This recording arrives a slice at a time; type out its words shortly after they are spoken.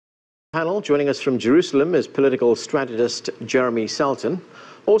Panel joining us from Jerusalem is political strategist Jeremy Salton.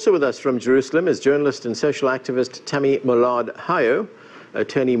 Also with us from Jerusalem is journalist and social activist Tammy Mollard-Hayo.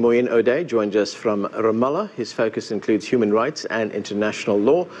 Attorney Moyen O'Day joins us from Ramallah. His focus includes human rights and international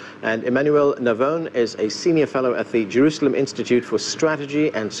law. And Emmanuel Navon is a senior fellow at the Jerusalem Institute for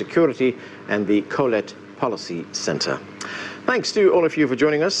Strategy and Security and the Colette Policy Center. Thanks to all of you for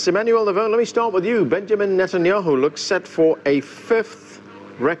joining us. Emmanuel Navon, let me start with you. Benjamin Netanyahu looks set for a fifth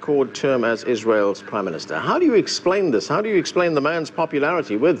record term as Israel's prime minister. How do you explain this? How do you explain the man's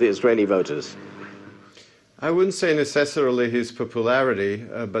popularity with the Israeli voters? I wouldn't say necessarily his popularity,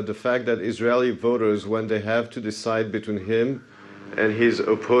 but the fact that Israeli voters, when they have to decide between him and his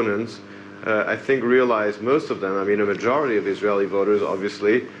opponents, I think realize, most of them, I mean a majority of Israeli voters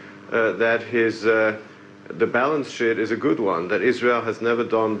obviously, that the balance sheet is a good one, that Israel has never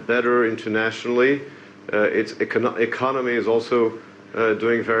done better internationally. Its economy is also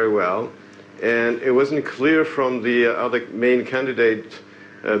doing very well, and it wasn't clear from the other main candidate,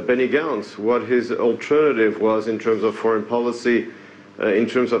 Benny Gantz, what his alternative was in terms of foreign policy, in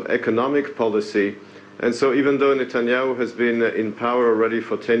terms of economic policy. And so even though Netanyahu has been in power already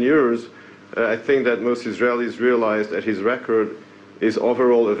for 10 years, I think that most Israelis realized that his record is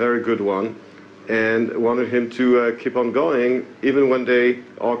overall a very good one and wanted him to keep on going, even when they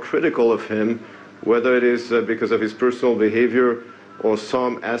are critical of him, whether it is because of his personal behavior or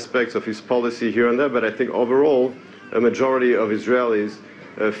some aspects of his policy here and there. But I think overall, a majority of Israelis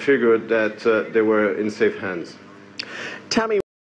figured that they were in safe hands. Tammy